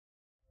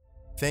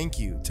Thank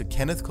you to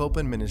Kenneth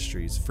Copeland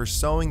Ministries for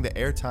sowing the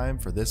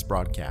airtime for this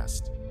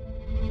broadcast.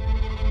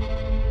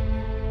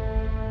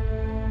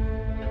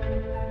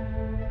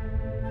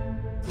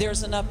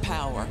 There's enough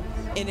power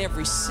in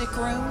every sick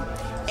room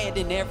and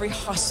in every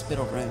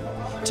hospital room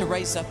to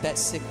raise up that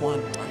sick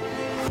one.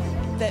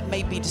 That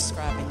may be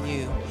describing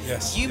you.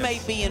 Yes. You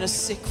may be in a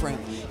sick room.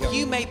 Yep.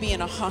 You may be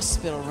in a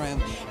hospital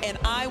room. And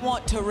I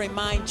want to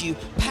remind you,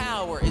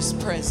 power is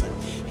present.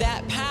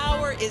 That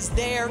power is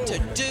there to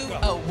do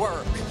a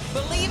work.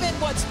 Believe in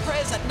what's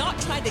present, not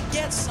trying to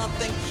get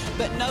something,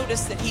 but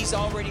notice that He's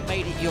already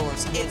made it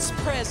yours. It's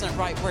present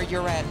right where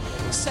you're at.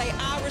 Say,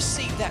 I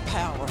receive that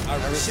power.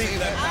 I receive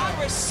that power.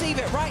 I receive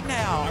it right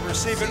now. I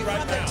receive it right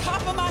From now. the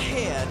top of my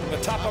head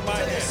The top of my to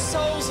the head.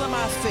 soles of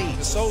my feet.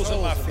 The soles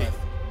of my feet.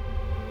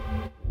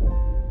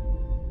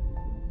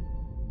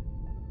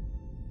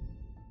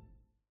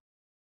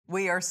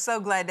 We are so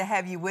glad to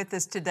have you with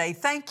us today.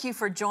 Thank you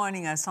for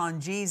joining us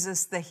on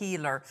Jesus the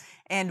Healer.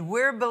 And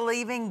we're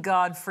believing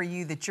God for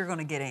you that you're going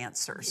to get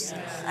answers.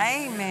 Yes.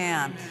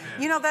 Amen.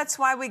 You know, that's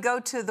why we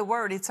go to the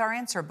Word. It's our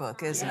answer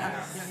book, isn't it?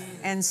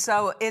 And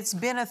so it's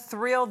been a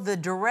thrill, the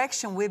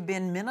direction we've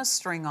been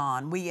ministering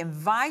on. We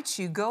invite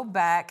you, go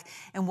back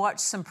and watch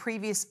some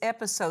previous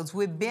episodes.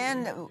 We've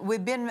been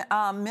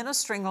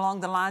ministering along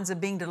the lines of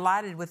being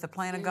delighted with the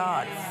plan of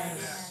God.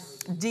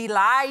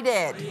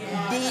 Delighted.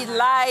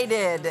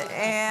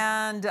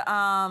 And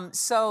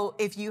so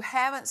if you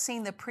haven't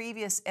seen the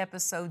previous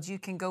episodes, you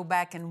can go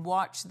back and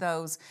watch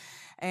those,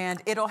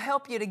 and it'll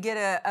help you to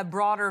get a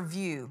broader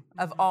view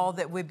of all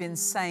that we've been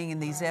saying in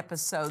these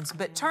episodes.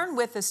 But turn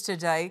with us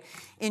today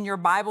in your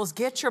Bibles.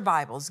 Get your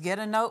Bibles. Get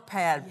a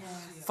notepad.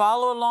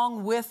 Follow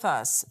along with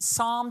us.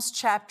 Psalms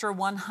chapter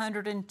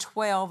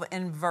 112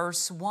 and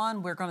verse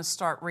 1. We're going to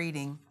start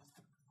reading.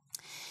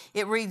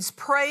 It reads,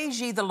 "Praise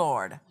ye the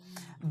Lord.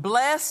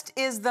 Blessed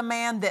is the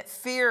man that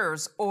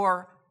fears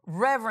or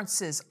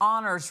reverences,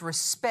 honors,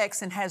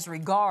 respects, and has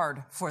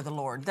regard for the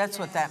Lord." That's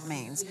what that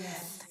means.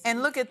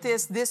 And look at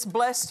this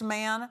blessed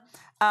man,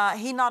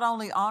 he not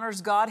only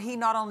honors God, he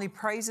not only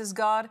praises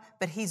God,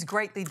 but he's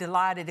greatly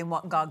delighted in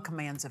what God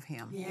commands of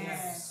him.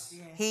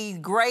 He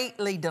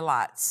greatly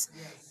delights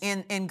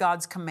in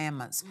God's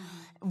commandments.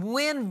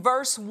 When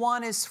verse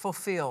 1 is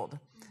fulfilled,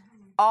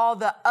 all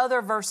the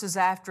other verses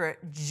after it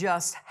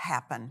just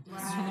happen.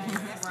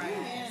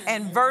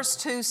 And verse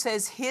 2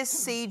 says, "His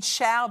seed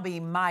shall be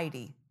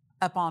mighty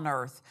upon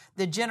earth.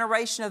 The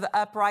generation of the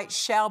upright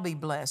shall be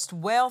blessed.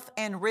 Wealth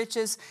and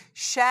riches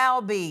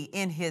shall be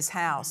in his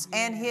house,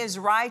 and his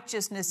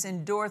righteousness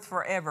endureth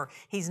forever."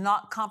 He's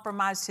not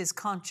compromised his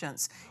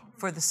conscience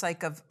for the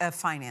sake of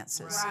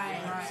finances.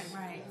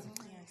 Right.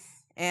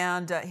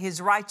 And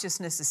his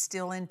righteousness is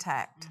still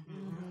intact.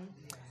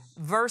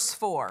 Verse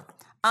 4,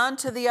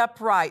 "Unto the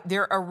upright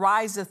there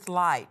ariseth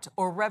light,"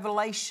 or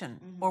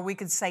revelation, or we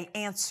could say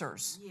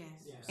answers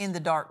in the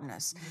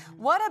darkness.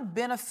 What a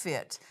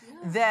benefit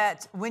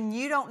that when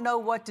you don't know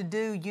what to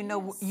do, you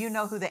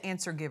know who the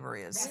answer giver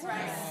is.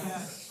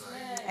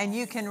 And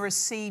you can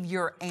receive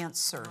your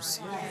answers.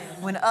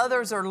 When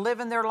others are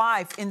living their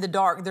life in the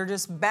dark, they're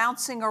just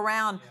bouncing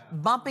around,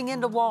 bumping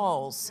into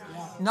walls.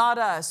 Not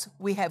us.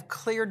 We have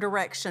clear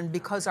direction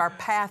because our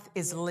path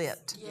is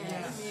lit.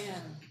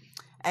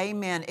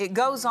 Amen. It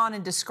goes on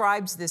and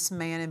describes this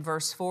man in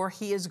verse 4.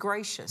 He is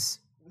gracious.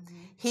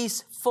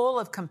 He's full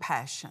of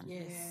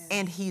compassion.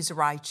 And he's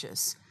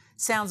righteous.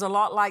 Sounds a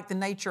lot like the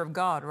nature of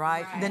God,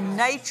 right? The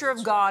nature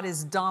of God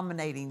is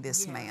dominating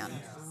this man.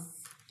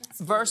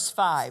 Verse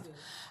 5.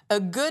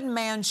 "A good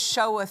man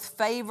showeth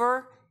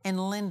favor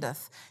and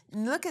lendeth."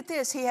 Look at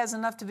this. He has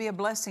enough to be a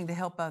blessing to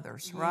help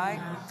others,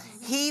 right?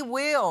 "He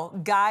will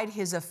guide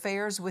his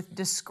affairs with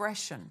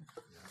discretion."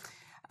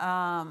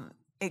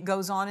 It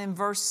goes on in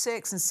verse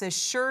 6 and says,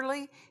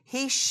 "Surely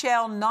he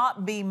shall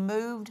not be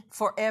moved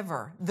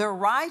forever. The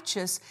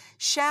righteous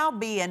shall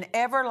be an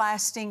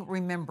everlasting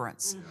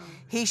remembrance.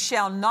 He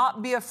shall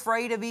not be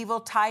afraid of evil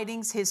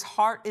tidings. His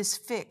heart is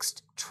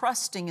fixed,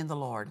 trusting in the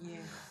Lord."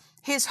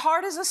 His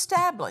heart is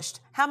established.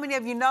 How many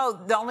of you know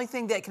the only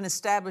thing that can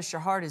establish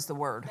your heart is the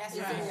Word?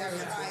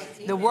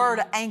 The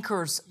Word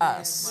anchors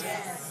us.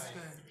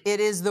 It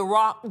is the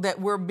rock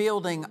that we're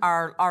building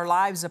our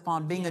lives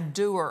upon, being a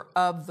doer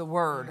of the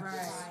Word.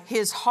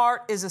 His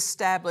heart is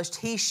established.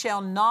 He shall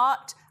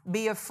not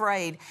be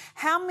afraid.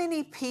 How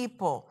many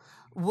people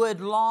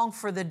would long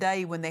for the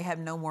day when they have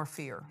no more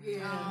fear?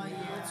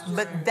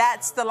 But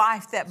that's the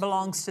life that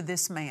belongs to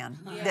this man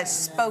that's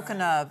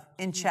spoken of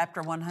in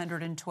chapter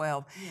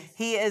 112.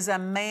 He is a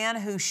man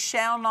who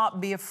shall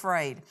not be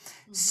afraid.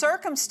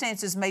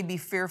 Circumstances may be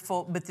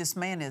fearful, but this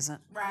man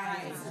isn't.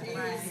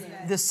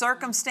 The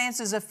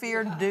circumstances of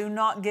fear do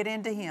not get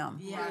into him.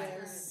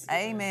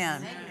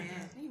 Amen.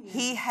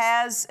 He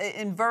has,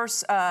 in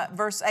verse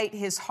 8,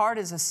 his heart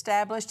is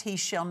established. He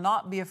shall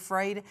not be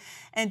afraid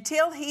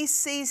until he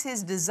sees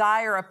his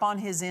desire upon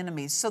his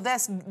enemies. So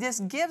this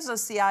gives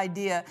us the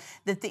idea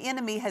that the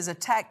enemy has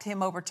attacked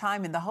him over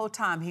time, and the whole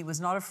time he was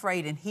not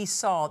afraid, and he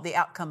saw the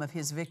outcome of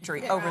his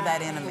victory over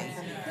that enemy.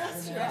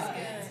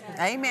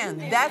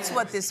 Amen. That's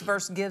what this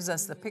verse gives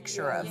us the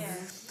picture of.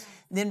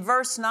 Then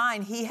verse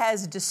 9, he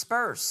has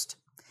dispersed.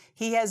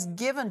 He has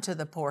given to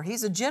the poor.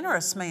 He's a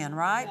generous man,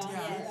 right?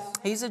 Yes.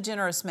 He's a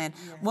generous man.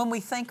 When we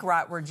think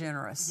right, we're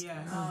generous.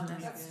 Yes.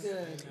 That's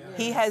good.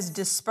 He has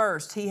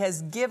dispersed. He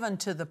has given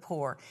to the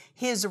poor.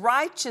 His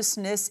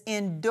righteousness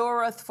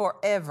endureth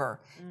forever.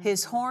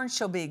 His horn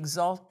shall be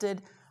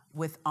exalted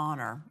with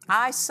honor.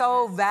 I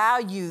so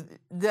value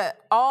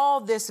that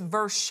all this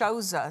verse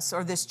shows us,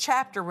 or this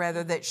chapter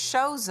rather, that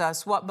shows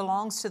us what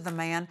belongs to the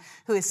man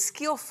who is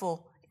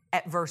skillful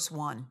at verse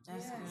 1.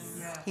 Yes.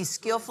 He's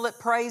skillful at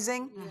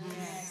praising.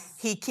 Yes.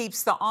 He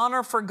keeps the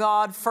honor for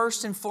God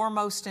first and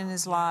foremost in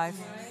his life.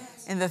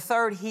 Yes. And the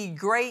third, he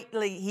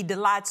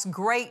delights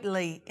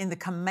greatly in the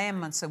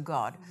commandments of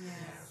God.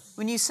 Yes.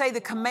 When you say the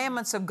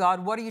commandments of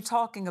God, what are you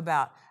talking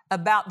about?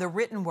 About the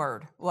written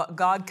word, what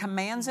God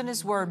commands in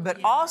his word,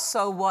 but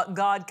also what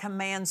God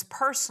commands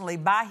personally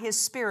by his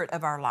Spirit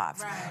of our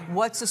life. Right.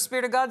 What's the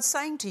Spirit of God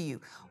saying to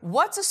you?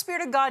 What's the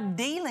Spirit of God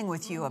dealing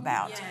with you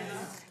about? Yes.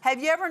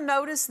 Have you ever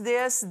noticed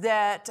this,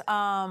 that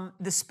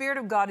the Spirit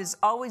of God is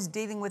always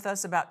dealing with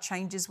us about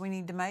changes we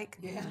need to make?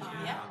 Yeah.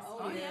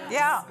 Oh,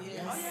 yeah.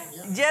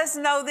 Yes. Just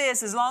know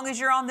this, as long as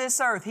you're on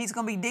this earth, he's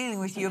going to be dealing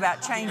with you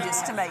about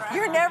changes to make.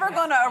 You're never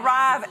going to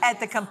arrive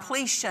at the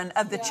completion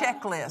of the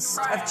checklist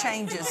of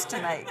changes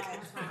to make.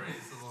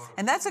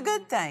 And that's a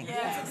good thing.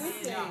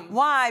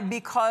 Why?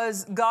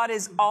 Because God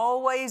is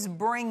always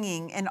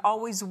bringing and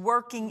always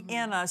working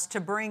in us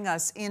to bring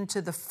us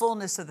into the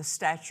fullness of the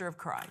stature of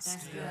Christ.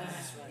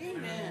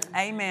 Amen.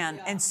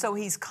 Amen. And so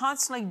he's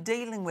constantly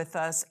dealing with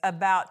us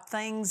about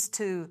things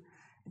to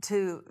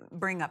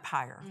bring up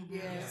higher.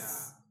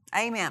 Yes.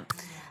 Amen.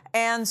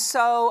 And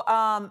so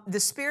the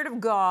Spirit of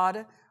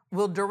God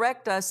will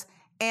direct us,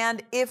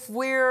 and if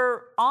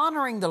we're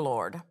honoring the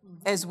Lord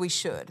as we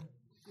should,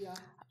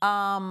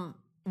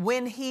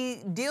 when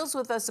he deals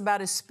with us about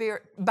his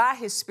Spirit, by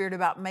his Spirit,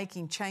 about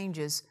making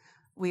changes,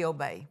 we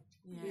obey.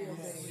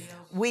 Yes.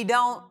 We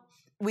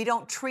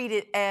don't treat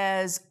it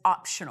as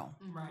optional.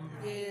 Right.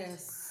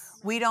 Yes.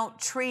 We don't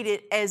treat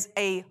it as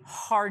a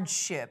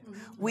hardship.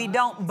 We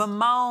don't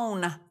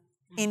bemoan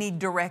any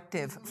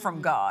directive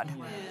from God.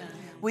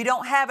 We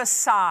don't have a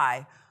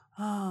sigh.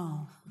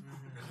 Oh.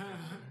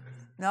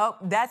 No,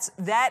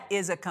 that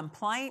is a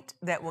complaint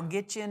that will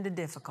get you into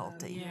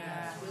difficulty.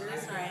 Yeah,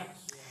 that's right.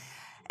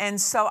 And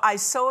so I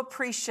so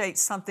appreciate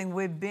something.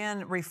 We've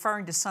been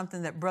referring to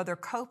something that Brother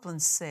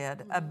Copeland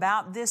said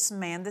about this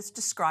man that's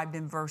described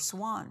in verse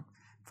 1.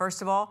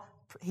 First of all,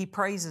 he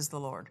praises the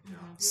Lord. Yeah.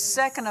 Yes.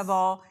 Second of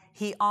all,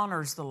 he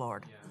honors the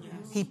Lord. Yeah.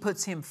 Yes. He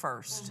puts him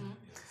first.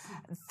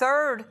 Mm-hmm.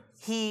 Third,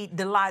 he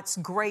delights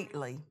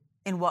greatly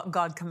in what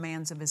God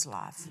commands of his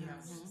life.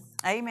 Yes.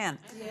 Amen.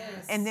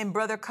 Yes. And then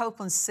Brother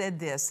Copeland said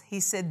this. He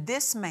said,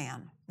 this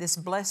man, this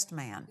blessed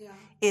man,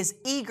 is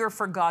eager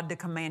for God to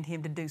command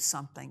him to do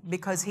something,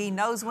 because he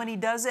knows when he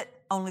does it,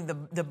 only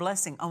the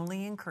blessing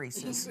only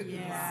increases.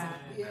 Yeah.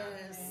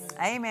 Yes.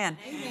 Amen.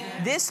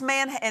 Amen. This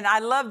man, and I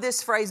love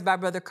this phrase by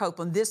Brother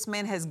Copeland, this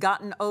man has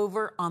gotten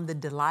over on the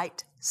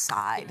delight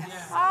side.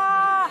 Yes.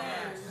 Ah!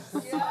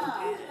 Yes.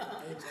 Yeah.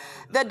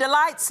 The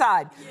delight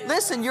side. Yes.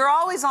 Listen, you're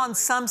always on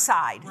some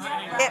side.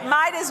 Right. It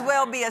might as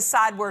well be a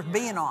side worth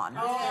being on.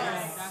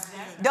 Yes.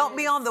 Don't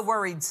be on the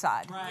worried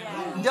side.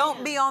 Right.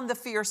 Don't be on the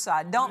fear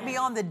side. Don't be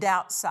on the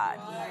doubt side.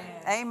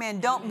 Right. Amen.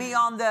 Don't be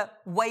on the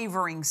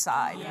wavering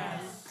side.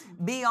 Yes.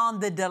 Be on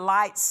the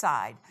delight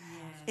side.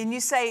 And you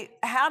say,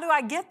 how do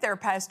I get there,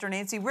 Pastor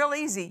Nancy? Real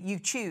easy. You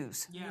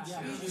choose. Yes.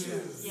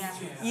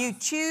 Yes. You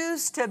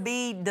choose to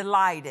be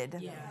delighted.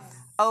 Yes.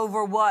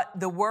 Over what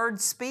the Word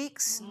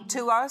speaks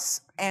to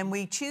us, and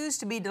we choose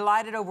to be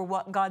delighted over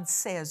what God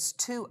says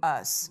to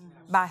us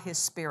by His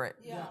Spirit.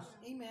 Yeah.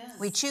 Amen.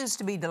 We choose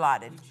to be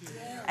delighted. Yes.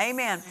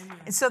 Amen.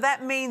 And so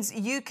that means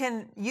you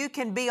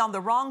can be on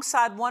the wrong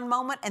side one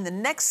moment, and the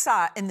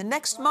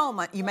next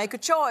moment you make a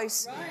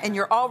choice, and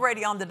you're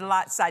already on the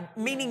delight side.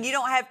 Meaning you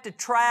don't have to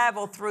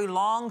travel through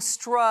long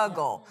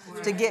struggle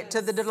to get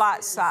to the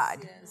delight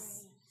side.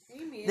 Yes.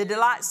 The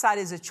delight side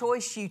is a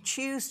choice you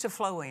choose to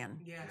flow in.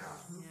 Yes.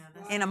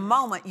 In a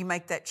moment, you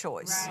make that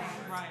choice.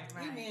 Right.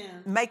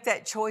 Amen. Make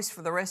that choice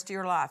for the rest of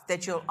your life,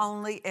 that you'll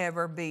only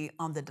ever be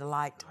on the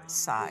delight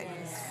side.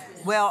 Yes.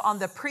 Well, on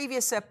the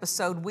previous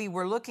episode, we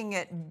were looking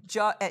at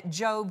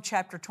Job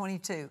chapter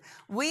 22.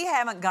 We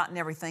haven't gotten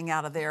everything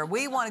out of there.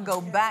 We want to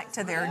go back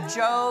to there.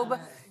 Job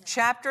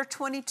chapter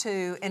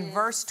 22 and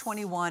verse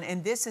 21,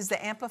 and this is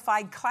the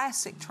Amplified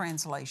Classic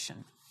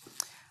translation.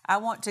 I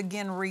want to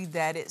again read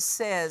that. It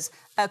says,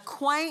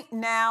 "Acquaint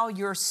now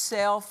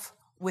yourself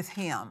with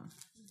Him."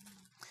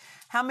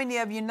 How many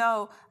of you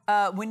know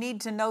we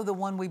need to know the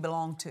one we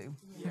belong to?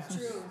 Yeah.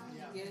 True.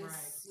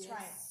 Yes.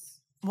 Yes.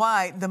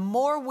 Why? The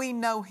more we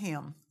know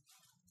Him,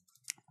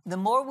 the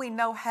more we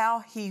know how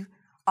He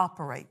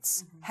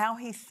operates, how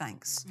He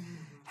thinks,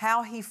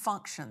 how He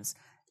functions,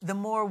 the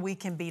more we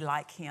can be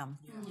like Him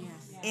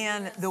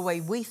in the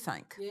way we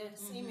think,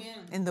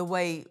 in the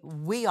way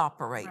we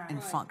operate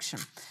and function.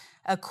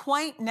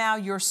 Acquaint now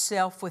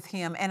yourself with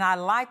him. And I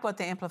like what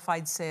the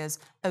Amplified says,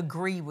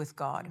 agree with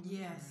God.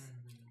 Yes.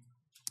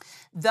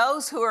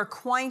 Those who are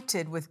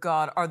acquainted with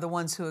God are the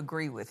ones who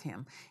agree with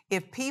him.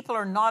 If people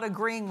are not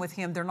agreeing with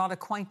him, they're not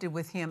acquainted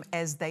with him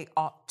as they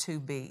ought to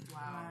be. Wow,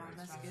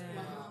 that's good.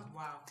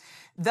 Wow.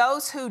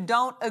 Those who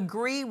don't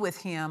agree with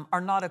him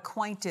are not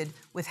acquainted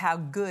with how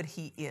good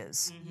he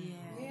is.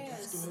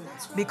 Yes.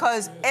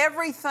 Because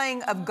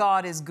everything of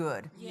God is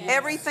good.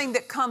 Everything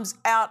that comes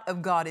out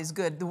of God is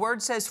good. The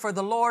word says, for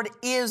the Lord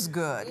is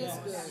good.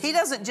 He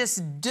doesn't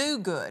just do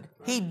good.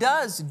 He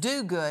does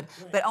do good,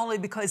 but only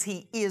because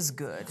he is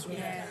good.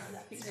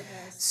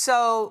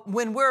 So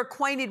when we're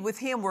acquainted with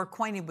him, we're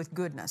acquainted with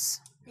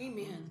goodness.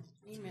 Amen.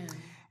 Amen.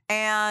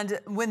 And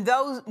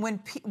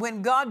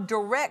when God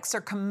directs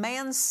or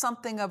commands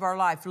something of our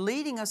life,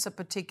 leading us a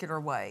particular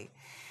way,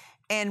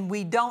 and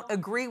we don't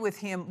agree with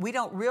him, we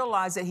don't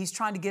realize that he's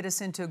trying to get us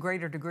into a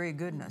greater degree of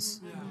goodness.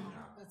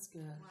 That's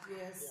good.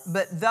 Yes.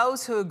 But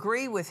those who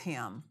agree with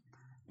him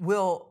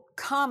will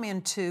come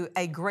into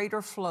a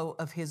greater flow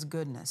of his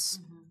goodness.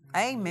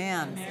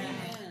 Amen.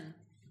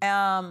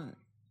 Amen.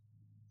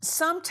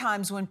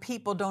 Sometimes when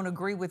people don't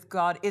agree with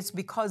God, it's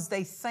because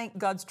they think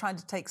God's trying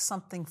to take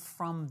something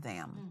from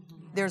them.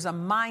 There's a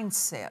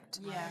mindset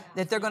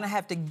that they're going to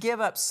have to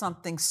give up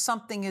something.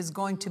 Something is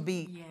going to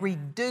be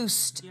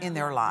reduced in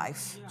their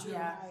life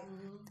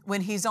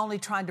when he's only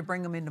trying to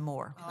bring them into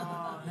more.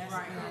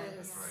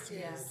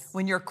 Yes.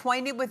 When you're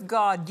acquainted with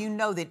God, you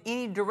know that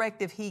any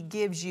directive he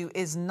gives you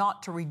is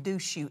not to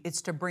reduce you,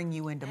 it's to bring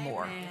you into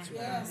more.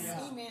 Yes.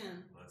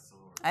 Amen.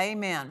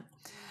 Amen.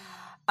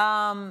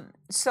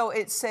 So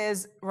it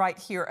says right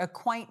here,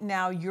 acquaint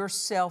now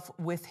yourself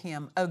with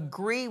him.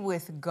 Agree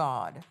with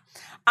God.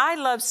 I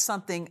love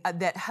something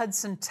that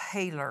Hudson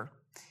Taylor,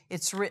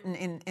 it's written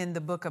in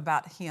the book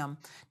about him.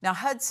 Now,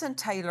 Hudson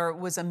Taylor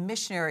was a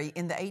missionary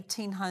in the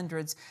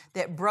 1800s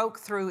that broke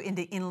through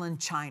into inland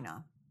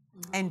China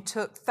and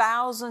took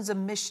thousands of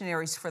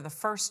missionaries for the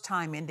first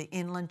time into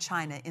inland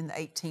China in the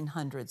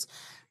 1800s.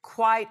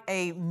 Quite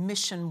a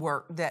mission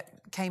work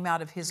that came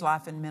out of his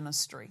life and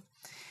ministry.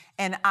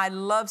 And I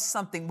love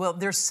something, well,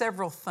 there's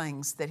several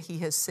things that he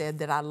has said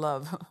that I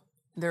love.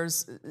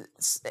 There's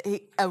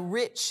a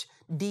rich,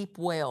 deep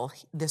well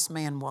this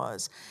man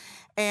was.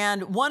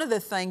 And one of the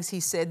things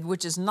he said,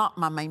 which is not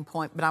my main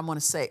point, but I want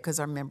to say it because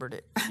I remembered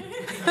it.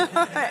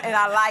 And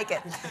I like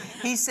it.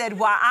 He said,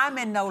 while I'm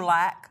in no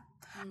lack,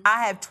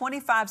 I have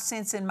 25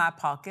 cents in my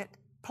pocket,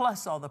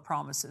 plus all the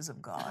promises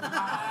of God.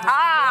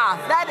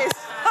 That is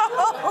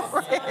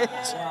so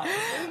rich.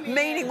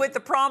 Meaning with the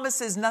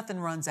promises, nothing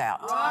runs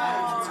out.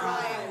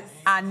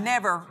 I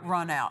never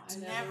run out.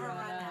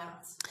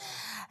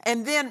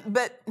 And then,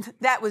 but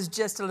that was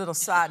just a little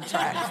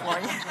sidetrack for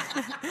you.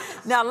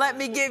 Now, let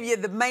me give you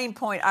the main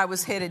point I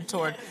was headed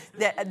toward,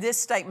 that this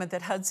statement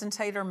that Hudson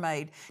Taylor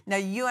made. Now,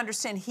 you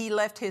understand he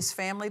left his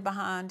family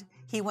behind.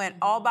 He went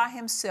all by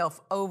himself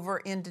over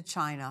into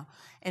China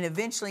and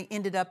eventually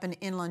ended up in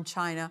inland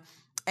China,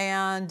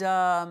 and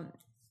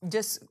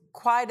just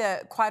quite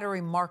a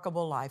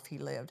remarkable life he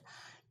lived.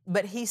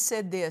 But he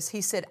said this,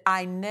 he said,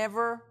 I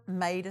never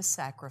made a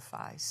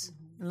sacrifice.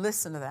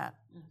 Listen to that.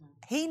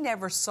 He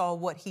never saw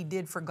what he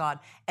did for God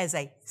as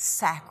a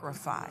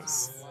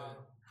sacrifice.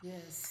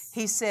 Yes.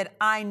 He said,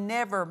 I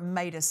never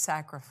made a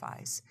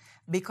sacrifice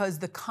because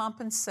the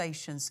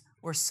compensations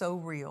were so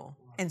real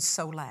and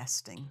so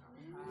lasting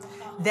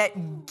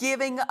that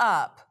giving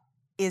up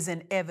is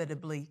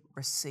inevitably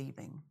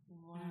receiving.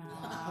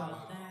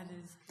 Wow. That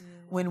is good.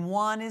 When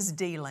one is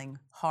dealing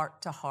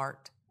heart to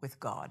heart with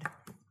God.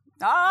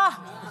 That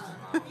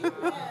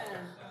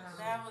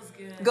was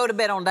good. Go to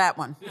bed on that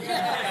one.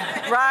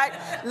 Right?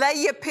 Lay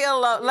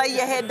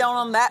your head down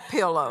on that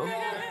pillow.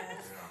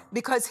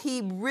 Because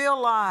he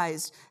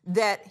realized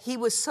that he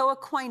was so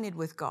acquainted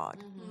with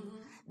God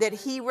that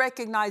he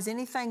recognized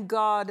anything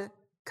God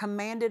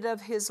commanded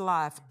of his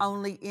life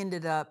only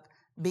ended up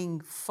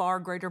being far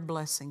greater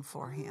blessing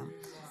for him.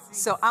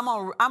 So I'm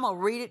gonna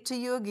read it to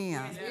you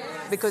again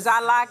because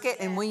I like it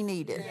and we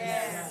need it.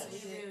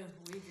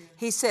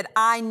 He said,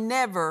 I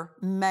never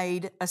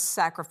made a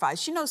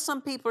sacrifice. You know,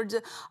 some people are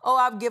just,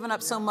 I've given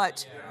up so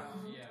much.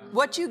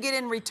 What you get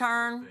in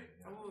return?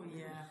 Oh,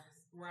 yeah.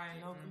 Right.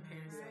 No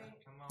comparison.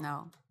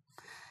 No.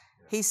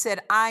 He said,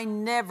 I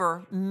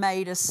never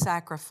made a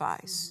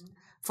sacrifice,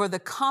 for the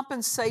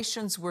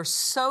compensations were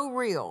so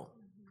real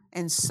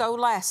and so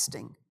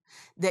lasting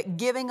that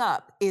giving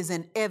up is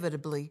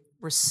inevitably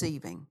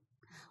receiving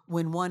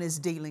when one is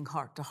dealing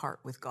heart to heart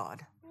with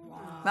God.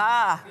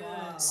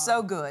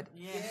 So good.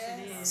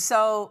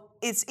 So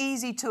it's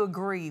easy to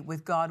agree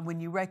with God when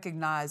you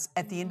recognize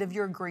at the end of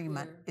your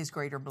agreement is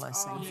greater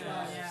blessing.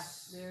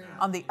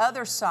 On the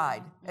other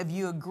side of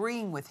you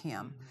agreeing with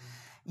Him,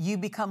 you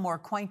become more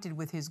acquainted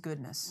with His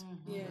goodness.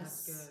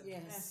 Yes.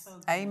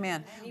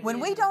 Amen. When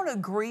we don't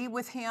agree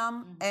with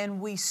Him and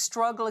we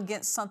struggle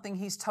against something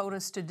He's told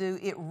us to do,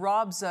 it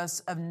robs us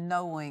of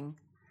knowing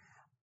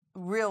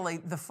really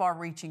the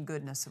far-reaching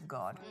goodness of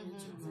God.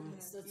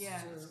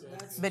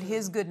 But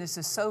His goodness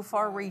is so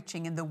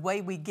far-reaching, and the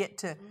way we get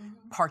to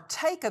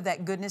partake of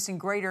that goodness in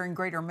greater and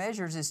greater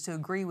measures is to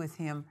agree with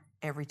Him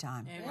every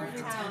time.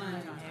 Every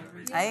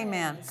time.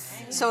 Amen.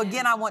 So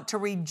again, I want to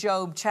read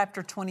Job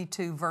chapter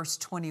 22, verse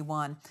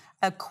 21.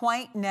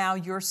 Acquaint now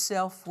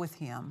yourself with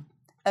Him.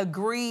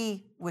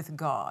 Agree with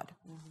God.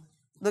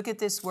 Look at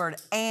this word,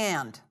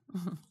 and.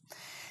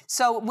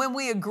 So when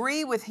we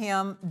agree with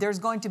Him, there's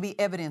going to be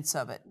evidence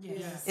of it.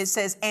 Yes. It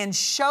says, and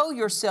show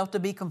yourself to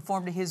be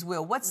conformed to His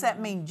will. What's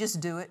that mean?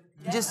 Just do it.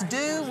 Just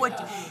do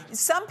what.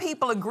 Some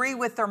people agree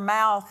with their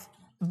mouth,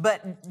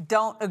 but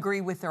don't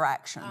agree with their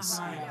actions.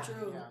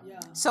 True. Yeah.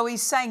 So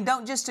He's saying,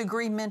 don't just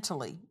agree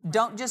mentally.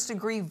 Don't just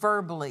agree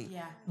verbally,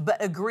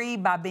 but agree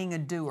by being a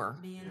doer.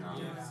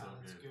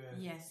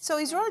 Yes. So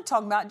He's really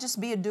talking about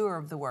just be a doer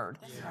of the word.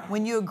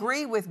 When you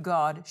agree with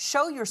God,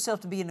 show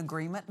yourself to be in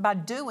agreement by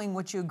doing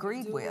what you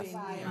agreed with.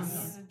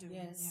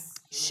 Yes.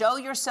 Show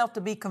yourself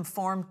to be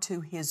conformed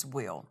to His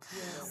will.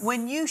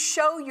 When you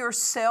show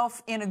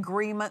yourself in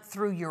agreement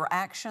through your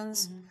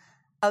actions,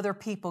 other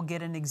people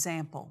get an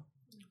example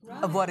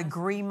of what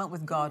agreement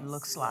with God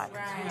looks like.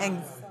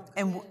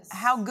 And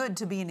how good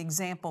to be an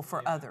example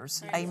for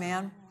others.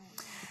 Amen.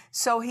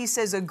 So He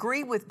says,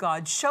 agree with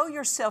God, show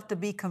yourself to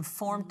be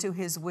conformed to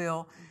His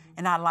will.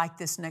 And I like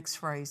this next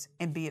phrase,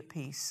 and be at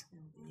peace.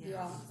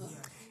 Yeah.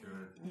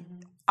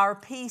 Our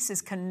peace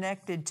is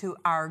connected to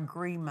our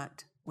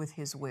agreement with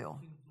His will.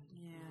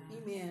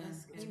 Amen.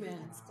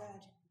 Amen.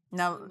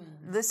 Now,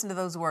 listen to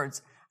those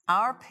words.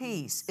 Our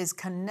peace is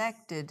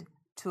connected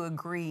to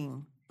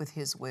agreeing with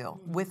His will,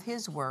 with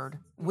His word,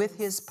 with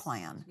His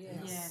plan.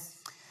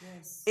 Yes.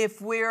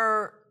 If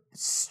we're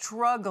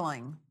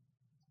struggling,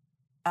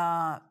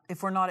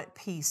 if we're not at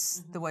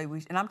peace the way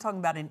we, and I'm talking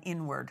about an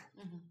inward.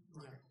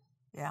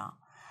 Yeah.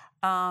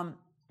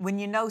 When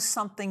you know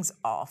something's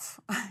off,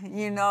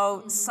 you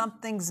know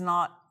something's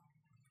not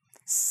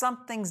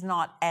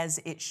as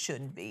it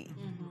should be.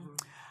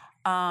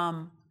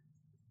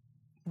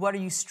 What are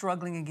you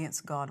struggling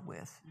against God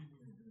with?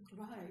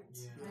 Right.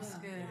 That's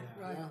good.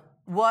 Right.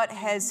 What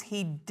has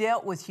He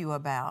dealt with you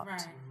about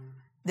Right.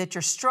 that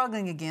you're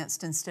struggling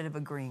against instead of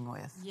agreeing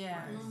with?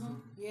 Yeah.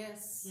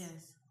 Yes.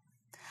 Yes.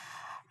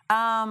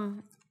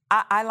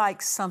 I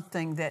like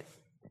something that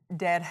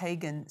Dad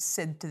Hagen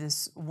said to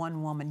this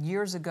one woman.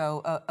 Years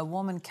ago, a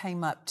woman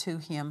came up to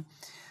him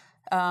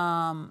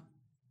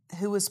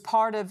who was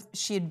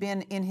she had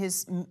been in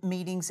his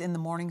meetings in the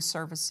morning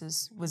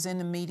services, was in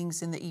the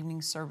meetings in the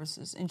evening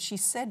services, and she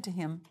said to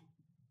him,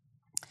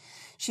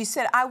 she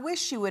said, I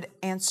wish you would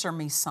answer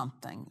me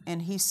something.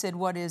 And he said,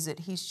 what is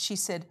it? She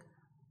said,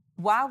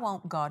 why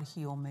won't God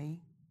heal me?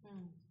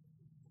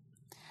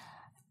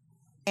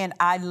 And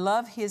I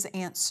love his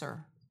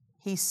answer.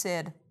 He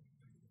said,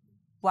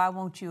 why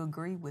won't you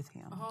agree with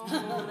Him?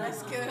 Oh,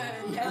 that's good.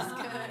 That's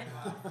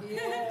good.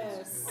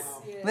 Yes.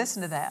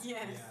 Listen to that.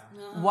 Yes.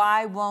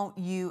 Why won't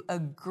you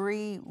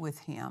agree with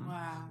Him?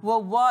 Wow.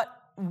 Well,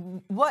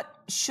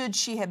 what should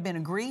she have been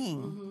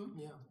agreeing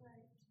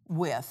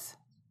with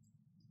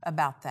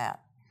about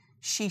that?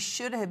 She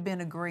should have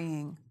been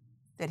agreeing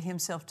that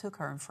Himself took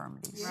her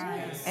infirmities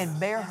and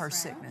bare her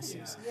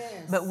sicknesses.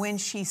 Yes. But when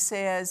she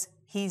says,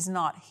 He's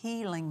not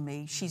healing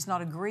me, she's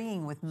not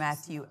agreeing with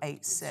Matthew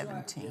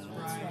 8:17,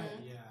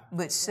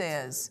 which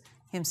says,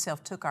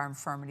 Himself took our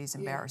infirmities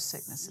and bare our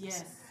sicknesses.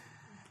 Yes.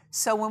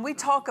 So when we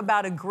talk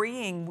about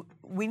agreeing,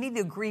 we need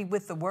to agree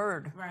with the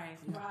Word. Right.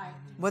 Right.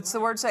 What's the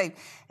Word say?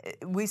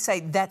 We say,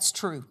 that's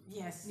true.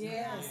 Yes.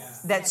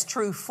 Yes. That's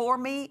true for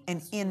me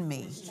and in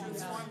me.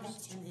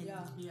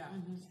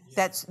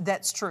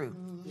 That's true.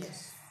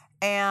 Yes.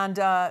 And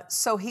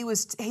so he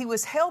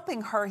was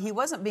helping her. He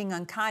wasn't being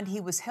unkind.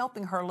 He was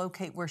helping her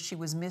locate where she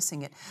was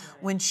missing it.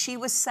 When she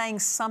was saying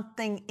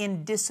something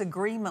in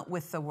disagreement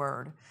with the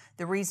Word,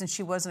 the reason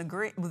she wasn't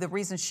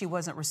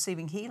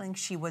receiving healing,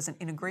 she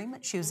wasn't in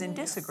agreement. She was in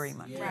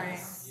disagreement. Right.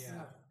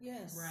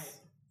 Yes. Right.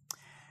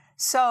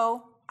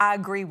 So I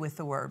agree with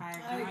the Word.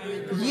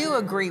 You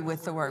agree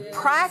with the Word.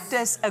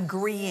 Practice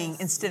agreeing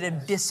instead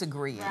of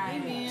disagreeing.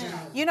 Amen.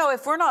 You know,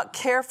 if we're not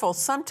careful,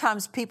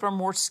 sometimes people are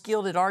more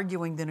skilled at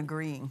arguing than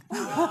agreeing.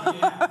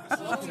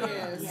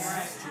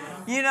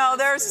 You know,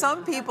 there are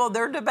some people,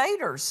 they're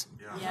debaters.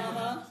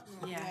 Yeah.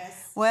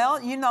 Yes. Well,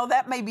 you know,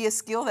 that may be a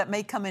skill that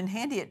may come in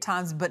handy at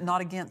times, but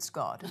not against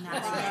God.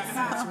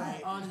 That's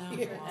right. Oh, no.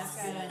 That's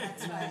good.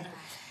 That's right.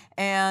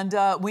 And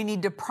we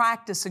need to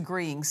practice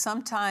agreeing.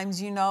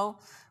 Sometimes, you know,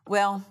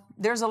 well,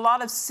 there's a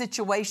lot of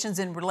situations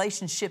and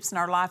relationships in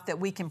our life that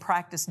we can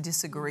practice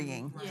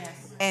disagreeing.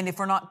 Yes. And if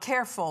we're not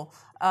careful,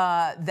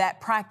 that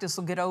practice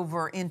will get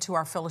over into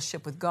our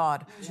fellowship with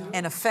God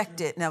and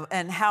affect it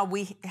and how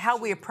we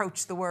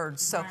approach the Word.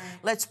 So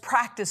let's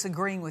practice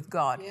agreeing with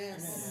God.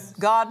 Yes.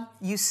 God,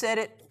 you said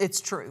it,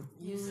 it's true.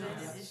 You said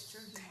it's true.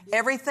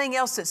 Everything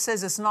else that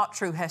says it's not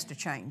true has to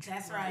change.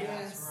 That's right.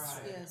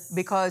 Yes.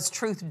 Because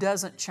truth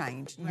doesn't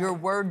change. Your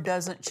Word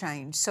doesn't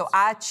change. So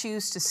I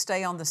choose to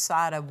stay on the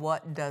side of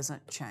what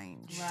doesn't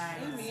change,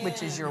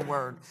 which is your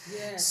Word.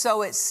 Yes.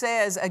 So it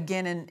says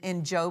again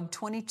in Job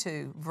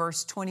 22,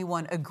 verse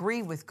 21,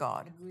 agree with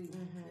God.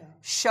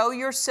 Show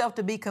yourself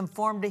to be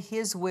conformed to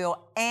His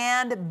will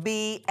and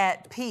be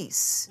at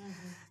peace.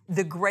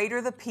 The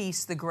greater the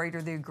peace, the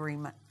greater the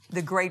agreement.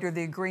 The greater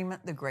the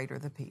agreement, the greater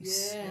the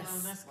peace.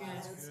 Yes. That's good.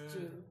 That's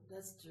true.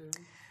 That's true.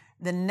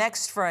 The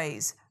next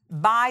phrase,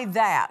 by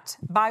that,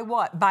 by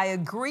what? By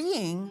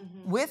agreeing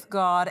with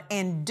God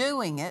and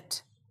doing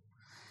it,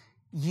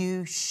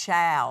 you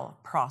shall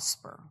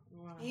prosper.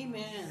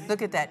 Amen.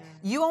 Look at that.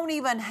 You won't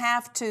even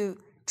have to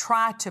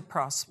try to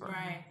prosper.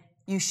 Right.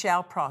 You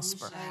shall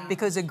prosper.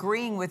 Because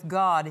agreeing with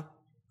God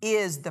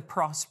is the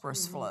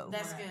prosperous flow.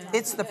 That's good.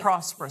 It's the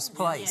prosperous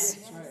place.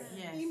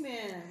 Yes.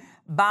 Amen.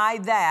 By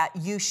that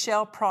you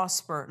shall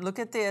prosper. Look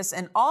at this.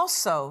 And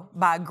also,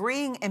 by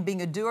agreeing and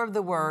being a doer of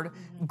the word,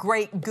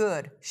 great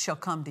good shall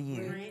come to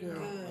you.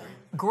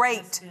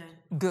 Great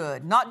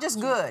good. Not just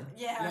good.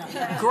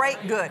 Yeah.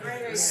 Great good.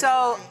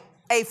 So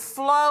a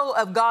flow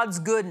of God's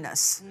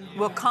goodness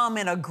will come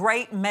in a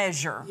great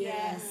measure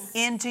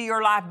into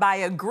your life by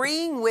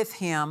agreeing with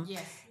Him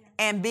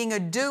and being a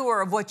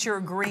doer of what you're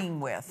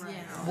agreeing with.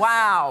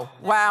 Wow,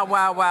 wow,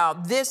 wow, wow.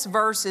 This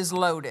verse is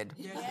loaded.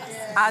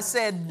 I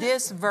said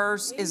this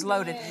verse is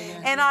loaded.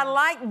 And I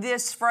like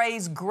this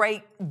phrase,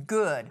 great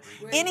good.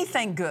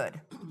 Anything good.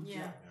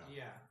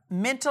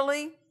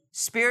 Mentally,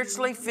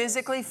 spiritually,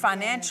 physically,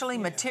 financially,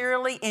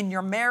 materially, in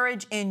your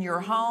marriage, in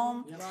your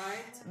home.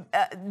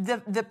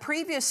 The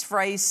previous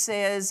phrase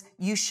says,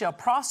 you shall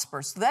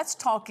prosper. So that's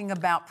talking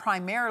about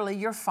primarily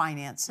your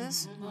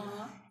finances.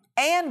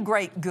 And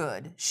great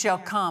good shall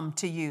come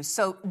to you.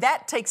 So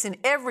that takes in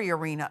every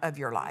arena of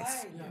your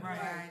life.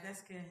 Right.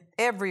 That's good.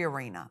 Every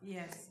arena.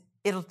 Yes.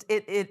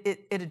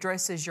 It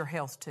addresses your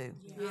health too.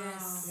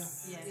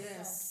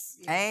 Yes.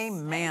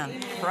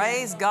 Amen.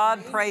 Praise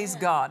God, praise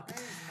God.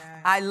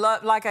 I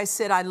love, like I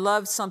said, I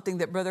love something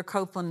that Brother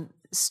Copeland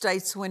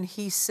states when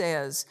he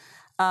says,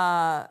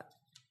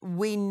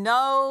 we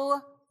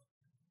know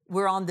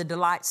we're on the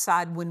delight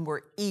side when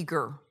we're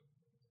eager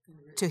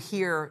to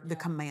hear the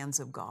commands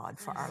of God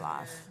for our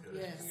life.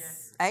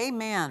 Yes.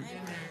 Amen.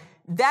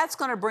 That's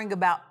going to bring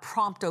about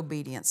prompt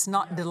obedience,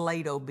 not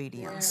delayed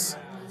obedience.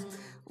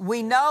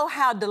 We know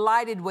how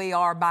delighted we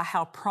are by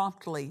how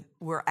promptly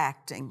we're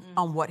acting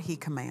on what He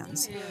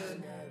commands.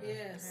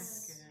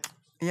 Yes.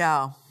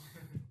 Yeah.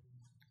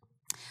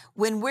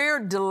 When we're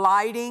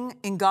delighting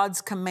in God's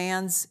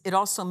commands, it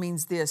also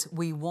means this: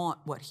 we want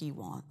what He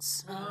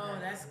wants. Oh,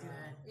 that's good.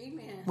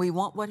 Amen. We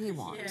want what He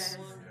wants.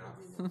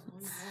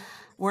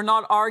 We're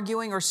not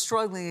arguing or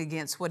struggling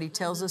against what He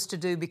tells us to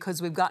do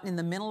because we've gotten in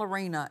the mental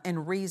arena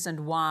and reasoned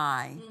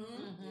why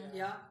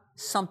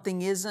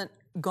something isn't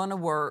going to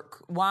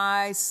work,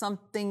 why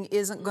something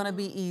isn't going to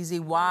be easy,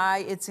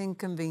 why it's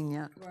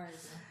inconvenient. Right.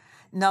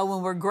 No,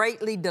 when we're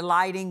greatly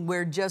delighting,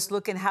 we're just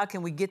looking, how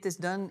can we get this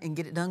done and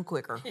get it done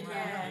quicker?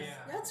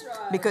 That's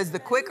right. Because the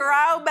quicker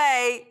I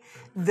obey,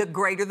 the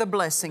greater the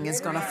blessing is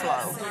going to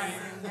flow.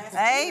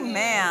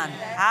 Amen.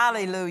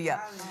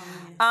 Hallelujah.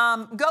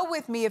 Go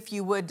with me, if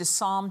you would, to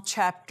Psalm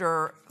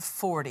chapter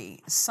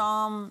 40.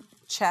 Psalm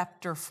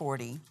chapter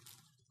 40.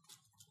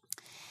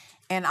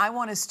 And I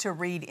want us to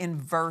read in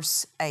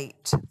verse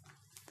 8.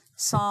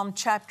 Psalm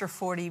chapter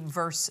 40,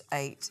 verse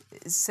 8.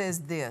 It says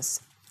this: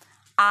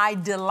 I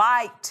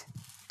delight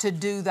to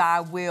do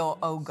thy will,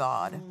 O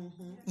God.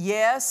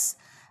 Yes,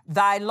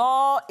 thy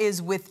law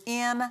is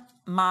within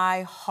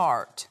my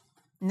heart.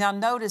 Now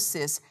notice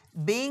this.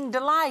 Being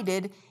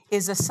delighted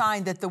is a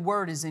sign that the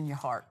word is in your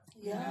heart.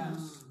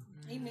 Yes.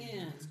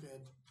 Amen.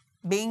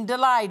 Being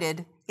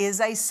delighted is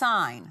a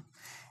sign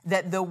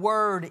that the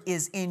word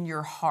is in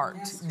your heart,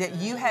 that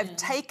you have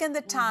taken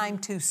the time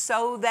to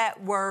sow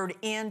that word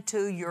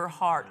into your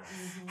heart.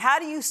 How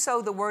do you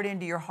sow the word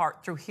into your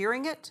heart? Through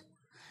hearing it,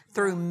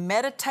 through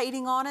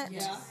meditating on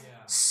it,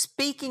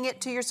 speaking it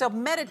to yourself.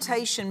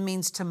 Meditation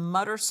means to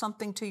mutter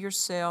something to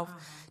yourself,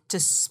 to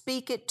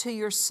speak it to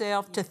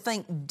yourself, to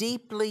think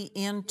deeply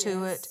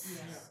into it.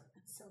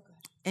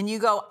 And you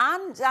go,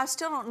 I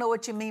still don't know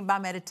what you mean by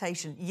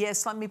meditation.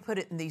 Yes, let me put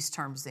it in these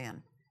terms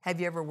then. Have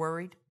you ever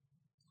worried?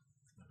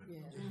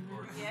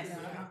 Yes.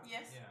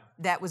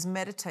 That was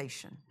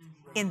meditation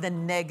in the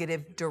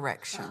negative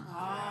direction.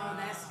 Oh,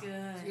 that's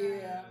good.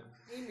 Yeah.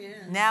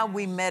 Amen. Now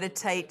we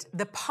meditate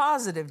the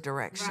positive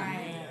direction,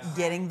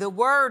 getting the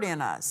word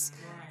in us.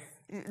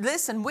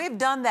 Listen, we've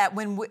done that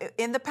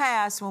in the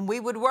past when we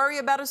would worry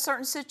about a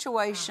certain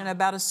situation,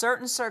 about a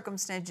certain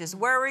circumstance, just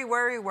worry.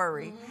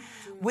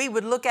 We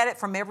would look at it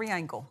from every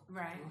angle.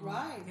 Right.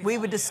 We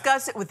would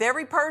discuss it with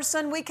every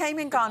person we came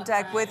in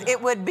contact with. It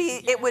would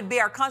be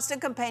our constant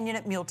companion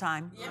at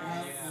mealtime.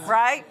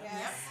 Right?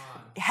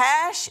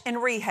 Hash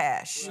and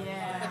rehash.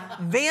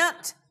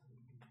 Vent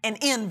and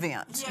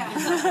invent.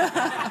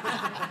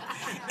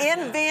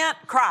 Invent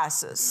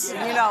crisis.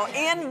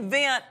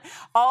 Invent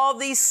all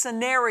these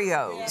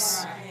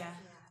scenarios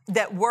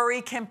that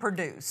worry can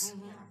produce.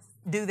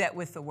 Do that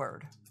with the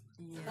word.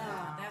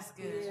 That's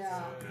good.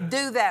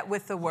 Do that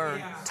with the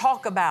word.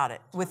 Talk about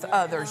it with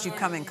others you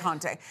come in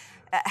contact.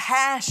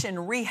 Hash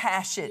and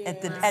rehash it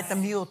at the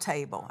meal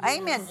table.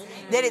 Amen.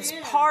 That it's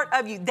part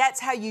of you. That's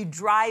how you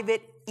drive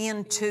it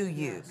into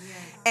you.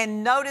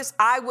 And notice,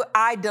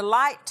 I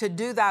delight to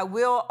do thy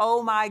will,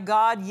 oh my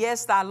God.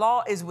 Yes, thy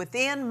law is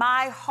within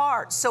my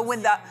heart. So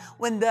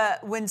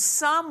when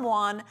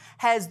someone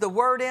has the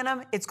word in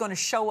them, it's going to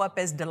show up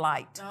as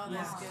delight. Oh,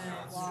 that's good.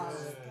 Wow.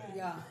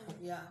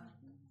 Yeah.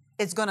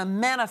 It's going to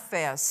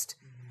manifest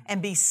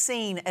and be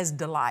seen as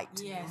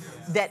delight. Yes.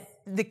 That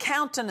the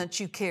countenance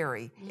you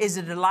carry is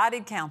a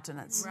delighted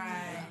countenance.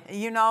 Right.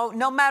 You know,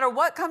 no matter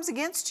what comes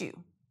against you.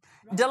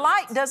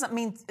 Delight doesn't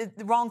mean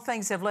the wrong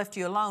things have left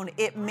you alone.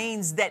 It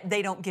means that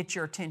they don't get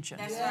your attention.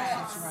 That's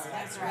right.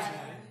 That's right.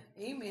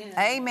 Amen.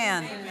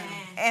 Amen.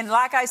 And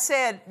like I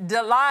said,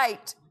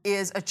 delight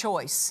is a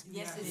choice.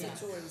 Yes, it's a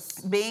choice.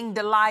 Being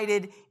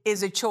delighted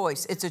is a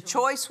choice. It's a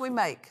choice we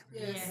make.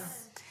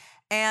 Yes.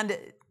 And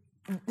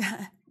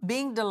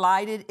being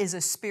delighted is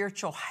a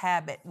spiritual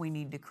habit we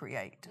need to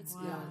create. That's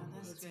good.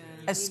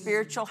 A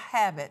spiritual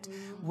habit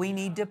we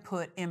need to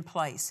put in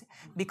place.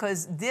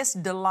 Because this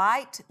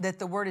delight that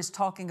the Word is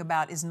talking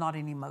about is not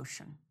an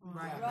emotion.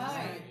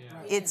 Right.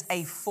 It's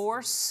a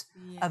force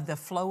of the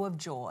flow of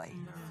joy.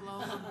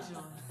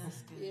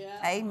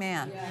 Yeah.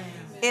 Amen.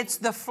 It's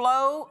the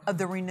flow of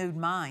the renewed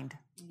mind.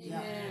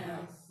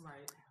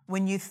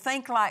 When you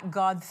think like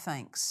God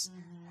thinks,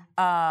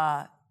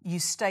 you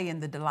stay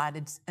in the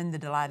delighted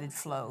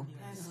flow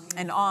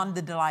and on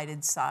the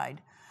delighted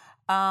side.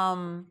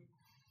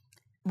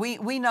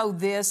 We know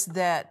this,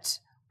 that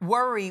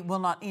worry will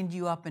not end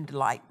you up in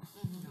delight.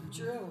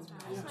 True.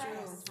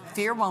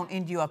 Fear won't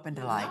end you up in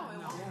delight.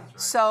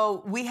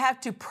 So we have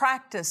to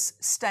practice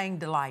staying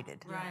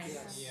delighted. Right.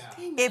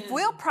 If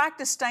we'll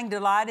practice staying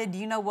delighted,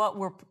 you know what?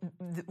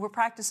 We're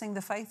practicing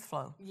the faith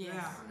flow. Yes.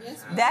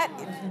 That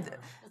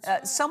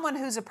someone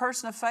who's a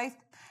person of faith,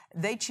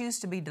 they choose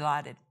to be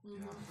delighted.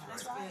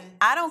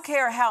 I don't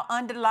care how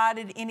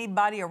undelighted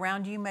anybody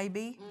around you may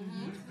be.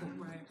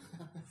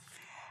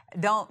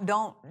 Don't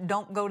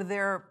go to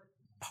their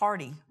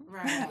party.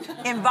 Right.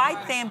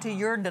 Invite them to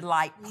your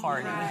delight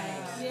party.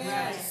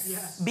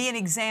 Yes. Be an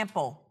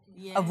example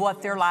of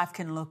what their life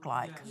can look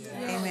like.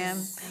 Amen.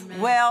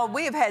 Well,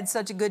 we have had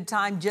such a good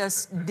time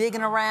just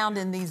digging around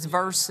in these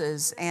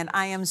verses, and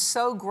I am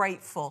so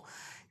grateful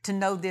to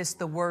know this.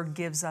 The Word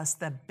gives us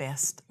the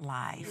best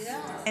life.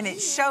 And it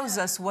shows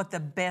us what the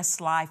best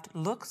life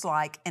looks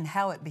like and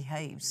how it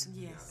behaves.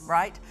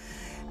 Right?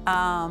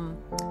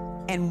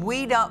 And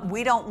we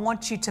don't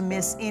want you to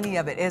miss any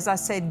of it. As I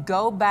said,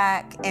 go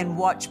back and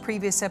watch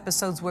previous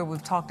episodes where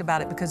we've talked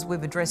about it, because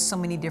we've addressed so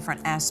many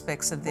different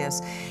aspects of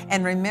this.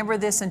 And remember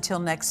this until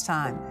next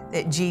time,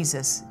 that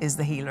Jesus is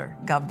the healer.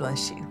 God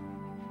bless you.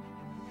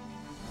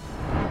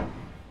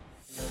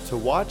 To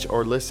watch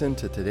or listen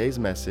to today's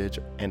message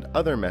and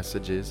other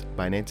messages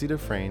by Nancy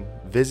Dufresne,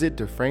 visit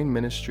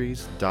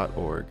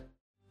DufresneMinistries.org.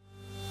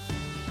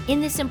 In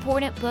this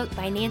important book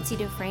by Nancy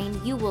Dufresne,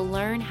 you will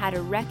learn how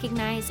to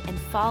recognize and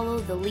follow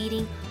the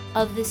leading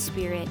of the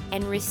Spirit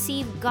and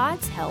receive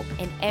God's help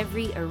in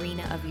every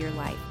arena of your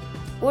life.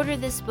 Order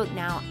this book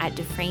now at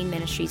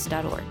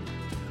DufresneMinistries.org.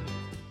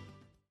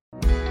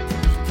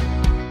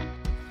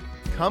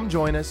 Come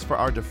join us for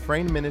our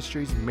Dufresne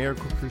Ministries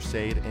Miracle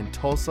Crusade in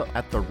Tulsa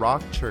at the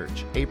Rock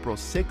Church, April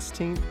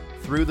 16th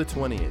through the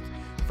 20th.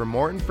 For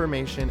more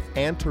information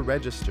and to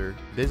register,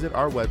 visit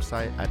our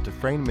website at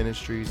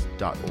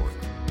DufresneMinistries.org.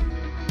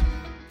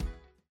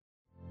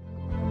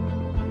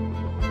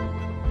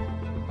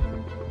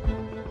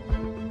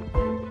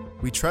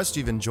 We trust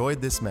you've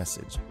enjoyed this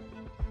message.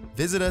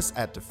 Visit us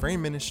at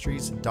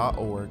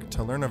DufresneMinistries.org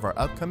to learn of our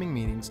upcoming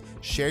meetings,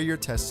 share your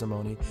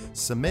testimony,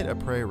 submit a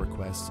prayer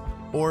request,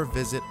 or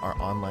visit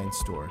our online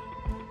store.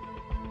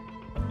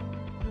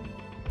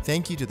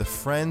 Thank you to the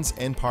friends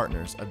and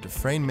partners of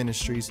Dufresne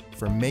Ministries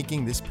for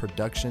making this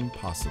production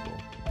possible.